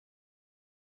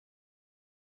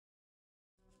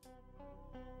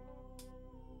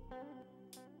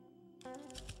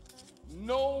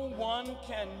no one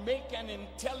can make an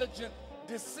intelligent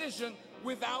decision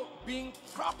without being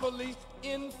properly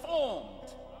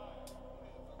informed.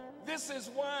 This is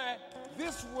why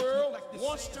this world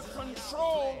wants to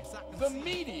control the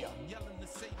media.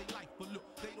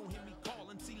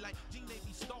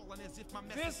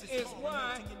 This is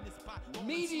why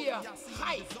media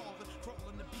hype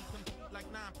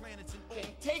can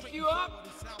take you up,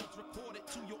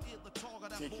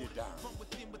 take you down.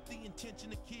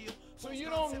 So you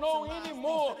don't know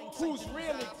anymore who's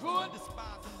really good,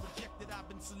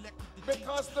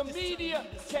 because the media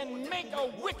can make a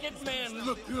wicked man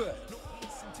look good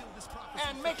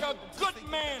and make a good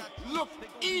man look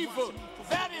evil.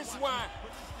 That is why.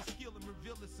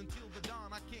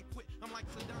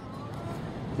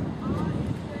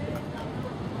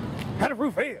 How the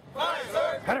roof here? Fine,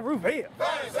 sir. How the roof here?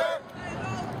 Fine, sir.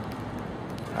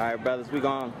 All right, brothers, we're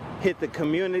going to hit the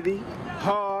community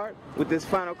hard with this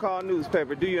Final Call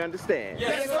newspaper. Do you understand?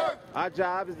 Yes, sir. Our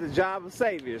job is the job of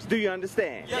saviors. Do you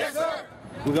understand? Yes, sir.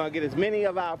 We're going to get as many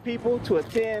of our people to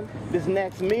attend this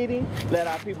next meeting. Let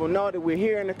our people know that we're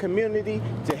here in the community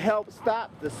to help stop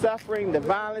the suffering, the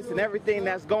violence, and everything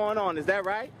that's going on. Is that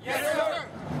right? Yes, sir.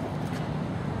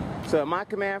 So at my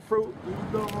command, Fruit,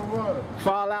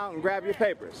 fall out and grab your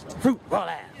papers. Fruit, fall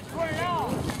out.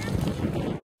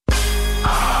 I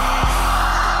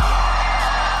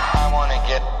want to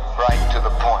get right to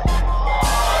the point.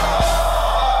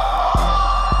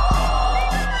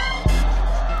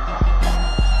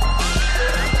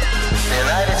 The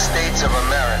United States of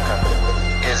America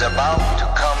is about to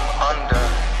come under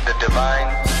the divine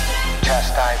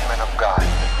chastisement of God.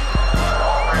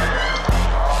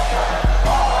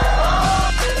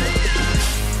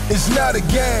 It's not a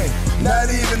game, not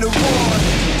even a war.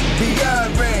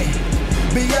 Beyond rain,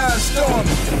 beyond storm,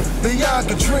 beyond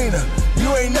Katrina,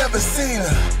 you ain't never seen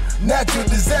a natural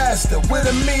disaster with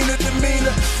a meaner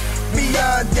demeanor.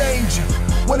 Beyond danger,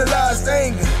 when it lies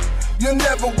anger, you'll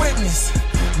never witness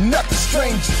nothing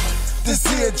stranger. This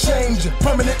here change,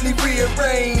 permanently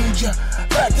rearrange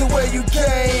back to where you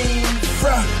came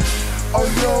from. Oh,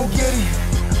 you don't get it?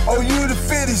 Oh, you the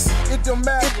fittest, it don't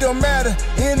matter,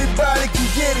 anybody can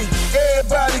get it,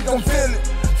 everybody gon' feel it,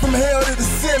 from hell to the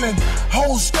ceiling,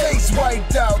 whole states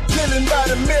wiped out, killing by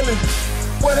the million.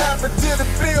 What happened to the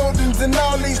buildings and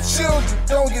all these children?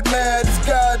 Don't get mad, it's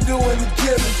God doing the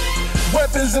killing.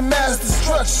 Weapons of mass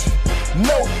destruction,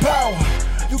 no power,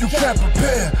 you can't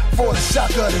prepare for the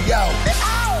shock of the hour. The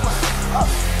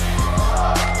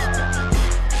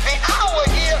hour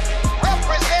here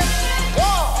represents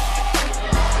war.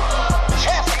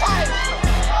 Chastisement,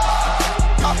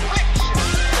 affliction,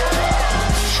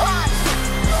 trial.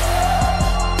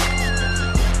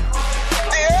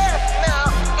 The earth now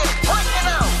is breaking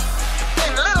out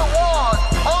in little wars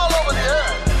all over the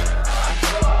earth.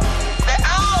 The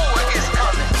hour is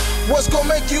coming. What's gonna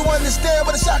make you understand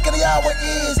what the shock of the hour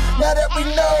is? Now that we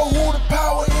know who the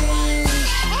power is.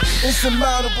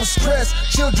 Insurmountable stress,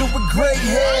 children with gray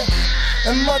hair,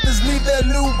 and mothers leave their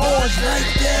newborns right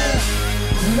there.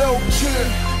 No cure,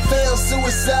 failed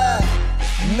suicide.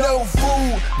 No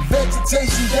food,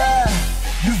 vegetation died.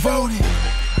 You voted,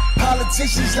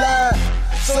 politicians lied.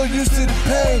 So used to the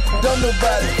pain, don't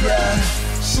nobody cry.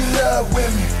 She loved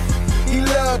women, he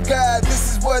loved God.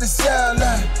 This is what it sound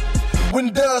like.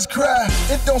 When doves cry,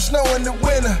 it don't snow in the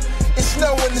winter, it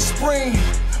snow in the spring.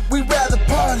 We rather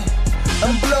party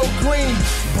and blow green.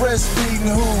 Breastfeeding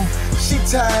who? She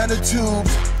tying the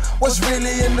tubes. What's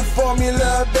really in the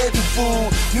formula, baby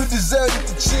food? You deserted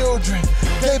the children,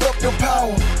 gave up your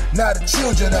power. Now the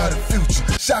children are the future.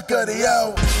 Shock of the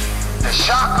hour. The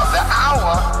shock of the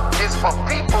hour is for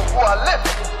people who are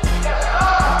living.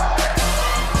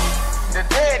 The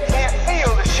dead can't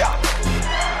feel the shock.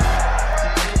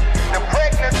 The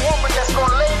pregnant woman that's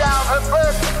gonna lay down her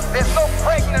birth, there's no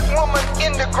pregnant woman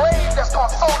in the grave that's gonna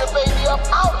throw the baby up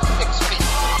out of 6 feet.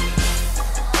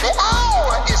 The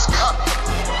hour is coming.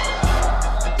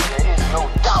 No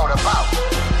doubt about it.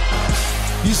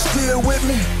 You still with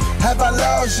me? Have I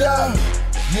lost y'all?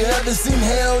 You ever seen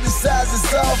hell the size of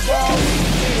softball?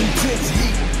 Intense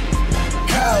heat,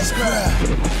 cows cry,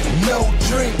 no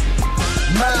drink,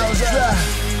 miles dry.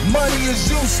 Money is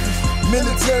useless,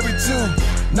 military too.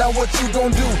 Now what you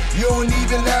gon' do? You don't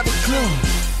even have a clue.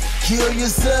 Kill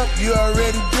yourself, you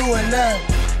already doing that.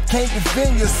 Can't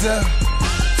defend yourself,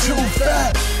 too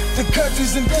fat. The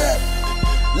country's in debt,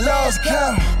 laws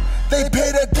count. They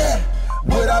pay their debt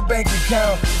with our bank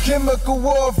account. Chemical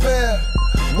warfare,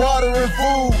 water and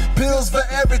food, pills for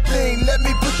everything. Let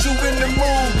me put you in the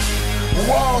mood.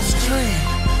 Wall Street,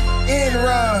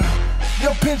 Enron,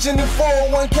 your pension and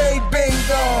 401k been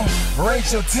gone.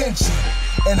 Racial tension,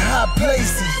 in high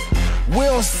places. We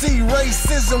don't see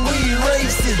racism, we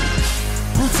erase it.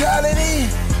 Brutality,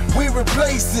 we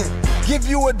replace it. Give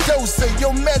you a dose of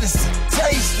your medicine,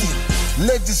 taste it.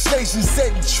 Legislation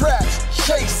setting traps,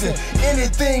 chasing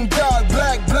anything dark,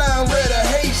 black, blind, red, or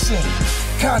Haitian.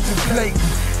 Contemplating,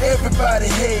 everybody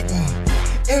hating.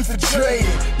 Infiltrated,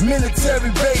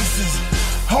 military bases.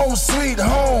 Home sweet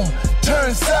home,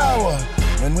 turn sour.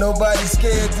 When nobody's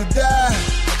scared to die,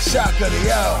 shock of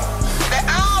the hour. The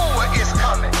hour is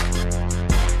coming.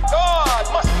 God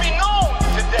must be known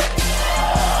today.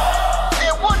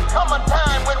 There would come a time